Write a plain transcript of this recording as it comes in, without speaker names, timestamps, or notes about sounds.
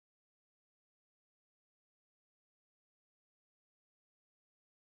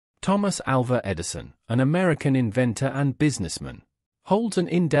Thomas Alva Edison, an American inventor and businessman, holds an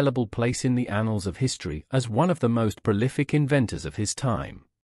indelible place in the annals of history as one of the most prolific inventors of his time.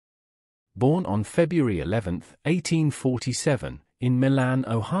 Born on February 11, 1847, in Milan,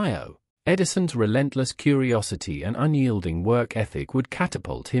 Ohio, Edison's relentless curiosity and unyielding work ethic would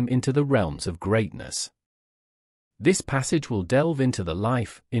catapult him into the realms of greatness. This passage will delve into the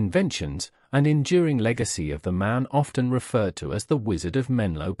life, inventions, and enduring legacy of the man often referred to as the Wizard of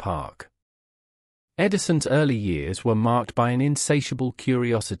Menlo Park. Edison's early years were marked by an insatiable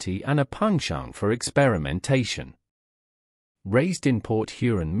curiosity and a penchant for experimentation. Raised in Port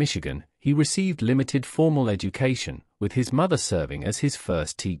Huron, Michigan, he received limited formal education, with his mother serving as his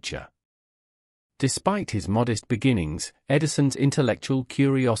first teacher. Despite his modest beginnings, Edison's intellectual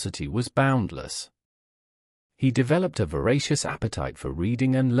curiosity was boundless. He developed a voracious appetite for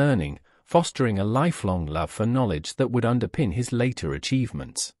reading and learning, fostering a lifelong love for knowledge that would underpin his later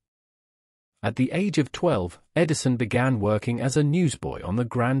achievements. At the age of 12, Edison began working as a newsboy on the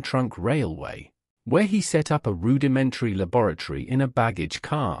Grand Trunk Railway, where he set up a rudimentary laboratory in a baggage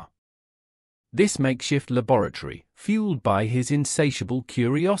car. This makeshift laboratory, fueled by his insatiable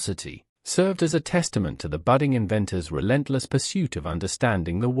curiosity, served as a testament to the budding inventor's relentless pursuit of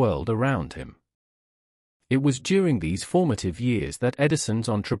understanding the world around him. It was during these formative years that Edison's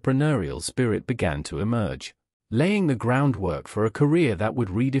entrepreneurial spirit began to emerge, laying the groundwork for a career that would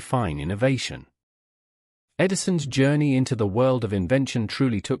redefine innovation. Edison's journey into the world of invention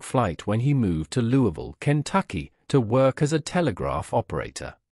truly took flight when he moved to Louisville, Kentucky, to work as a telegraph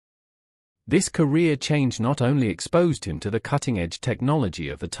operator. This career change not only exposed him to the cutting-edge technology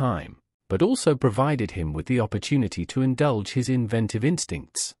of the time, but also provided him with the opportunity to indulge his inventive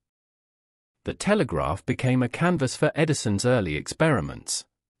instincts. The telegraph became a canvas for Edison's early experiments,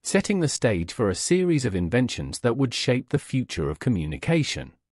 setting the stage for a series of inventions that would shape the future of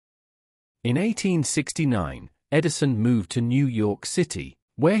communication. In 1869, Edison moved to New York City,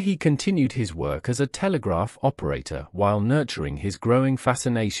 where he continued his work as a telegraph operator while nurturing his growing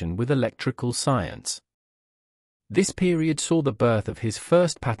fascination with electrical science. This period saw the birth of his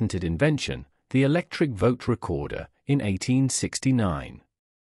first patented invention, the electric vote recorder, in 1869.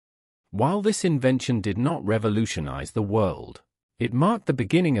 While this invention did not revolutionize the world, it marked the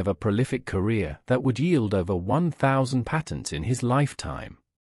beginning of a prolific career that would yield over 1,000 patents in his lifetime.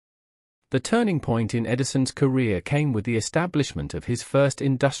 The turning point in Edison's career came with the establishment of his first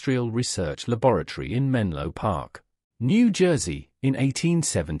industrial research laboratory in Menlo Park, New Jersey, in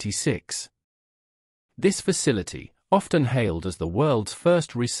 1876. This facility, often hailed as the world's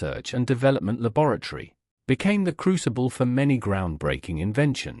first research and development laboratory, became the crucible for many groundbreaking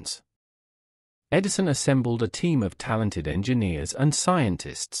inventions. Edison assembled a team of talented engineers and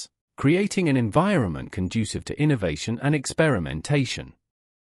scientists, creating an environment conducive to innovation and experimentation.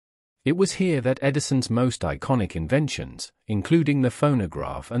 It was here that Edison's most iconic inventions, including the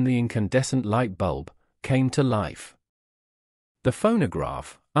phonograph and the incandescent light bulb, came to life. The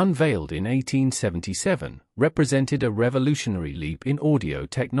phonograph, unveiled in 1877, represented a revolutionary leap in audio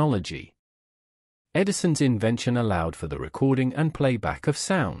technology. Edison's invention allowed for the recording and playback of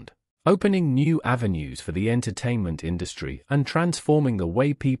sound, opening new avenues for the entertainment industry and transforming the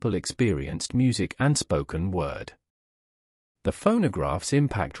way people experienced music and spoken word. The phonograph's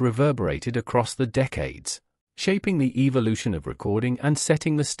impact reverberated across the decades, shaping the evolution of recording and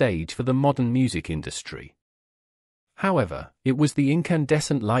setting the stage for the modern music industry. However, it was the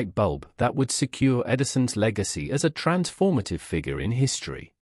incandescent light bulb that would secure Edison's legacy as a transformative figure in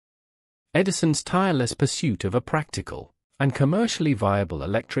history. Edison's tireless pursuit of a practical and commercially viable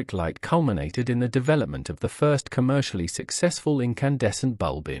electric light culminated in the development of the first commercially successful incandescent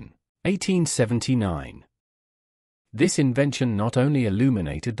bulb in 1879. This invention not only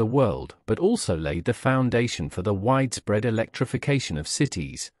illuminated the world but also laid the foundation for the widespread electrification of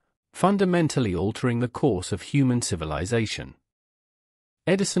cities, fundamentally altering the course of human civilization.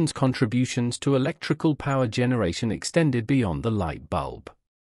 Edison's contributions to electrical power generation extended beyond the light bulb.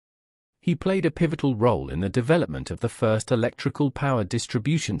 He played a pivotal role in the development of the first electrical power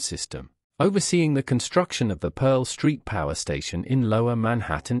distribution system, overseeing the construction of the Pearl Street Power Station in Lower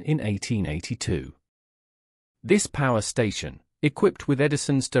Manhattan in 1882. This power station, equipped with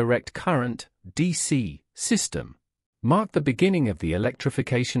Edison's direct current (DC) system, marked the beginning of the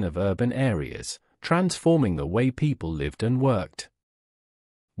electrification of urban areas, transforming the way people lived and worked.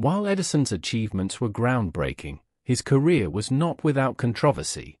 While Edison's achievements were groundbreaking, his career was not without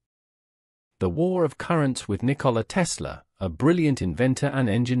controversy. The War of Currents with Nikola Tesla, a brilliant inventor and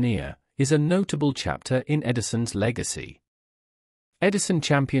engineer, is a notable chapter in Edison's legacy. Edison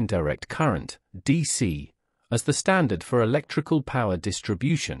championed direct current (DC) as the standard for electrical power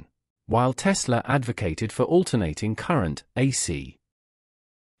distribution, while Tesla advocated for alternating current, AC.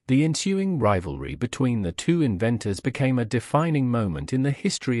 The ensuing rivalry between the two inventors became a defining moment in the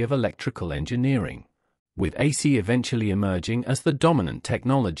history of electrical engineering, with AC eventually emerging as the dominant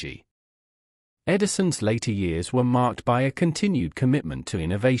technology. Edison's later years were marked by a continued commitment to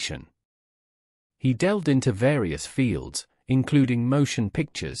innovation. He delved into various fields, including motion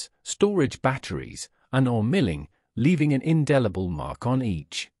pictures, storage batteries, and ore milling, leaving an indelible mark on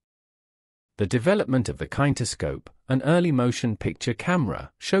each. The development of the kinetoscope, an early motion picture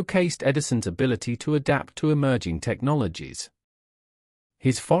camera, showcased Edison's ability to adapt to emerging technologies.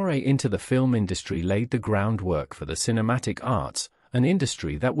 His foray into the film industry laid the groundwork for the cinematic arts, an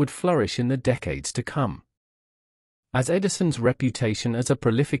industry that would flourish in the decades to come. As Edison's reputation as a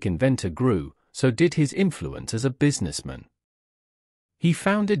prolific inventor grew, so did his influence as a businessman. He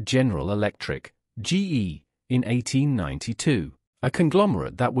founded General Electric, GE, in 1892, a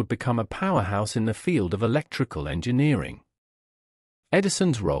conglomerate that would become a powerhouse in the field of electrical engineering.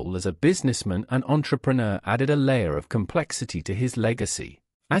 Edison's role as a businessman and entrepreneur added a layer of complexity to his legacy,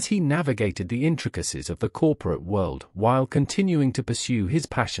 as he navigated the intricacies of the corporate world while continuing to pursue his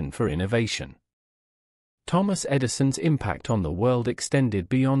passion for innovation. Thomas Edison's impact on the world extended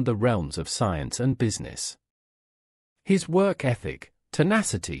beyond the realms of science and business. His work ethic,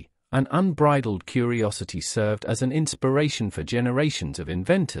 tenacity, and unbridled curiosity served as an inspiration for generations of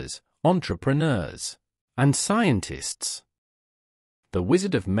inventors, entrepreneurs, and scientists. The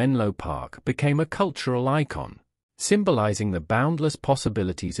Wizard of Menlo Park became a cultural icon, symbolizing the boundless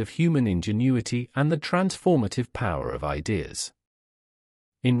possibilities of human ingenuity and the transformative power of ideas.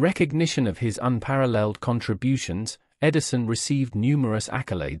 In recognition of his unparalleled contributions, Edison received numerous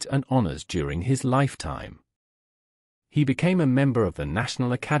accolades and honors during his lifetime. He became a member of the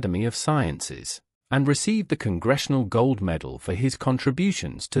National Academy of Sciences, and received the Congressional Gold Medal for his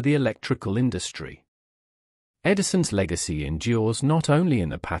contributions to the electrical industry. Edison's legacy endures not only in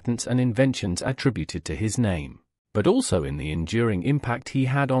the patents and inventions attributed to his name, but also in the enduring impact he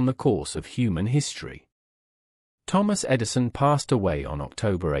had on the course of human history. Thomas Edison passed away on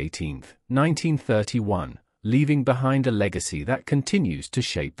October 18, 1931, leaving behind a legacy that continues to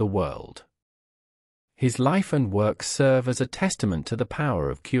shape the world. His life and work serve as a testament to the power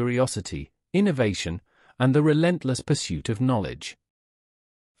of curiosity, innovation, and the relentless pursuit of knowledge.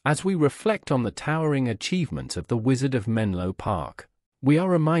 As we reflect on the towering achievements of the Wizard of Menlo Park, we are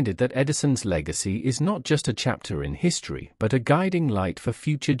reminded that Edison's legacy is not just a chapter in history but a guiding light for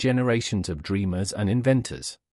future generations of dreamers and inventors.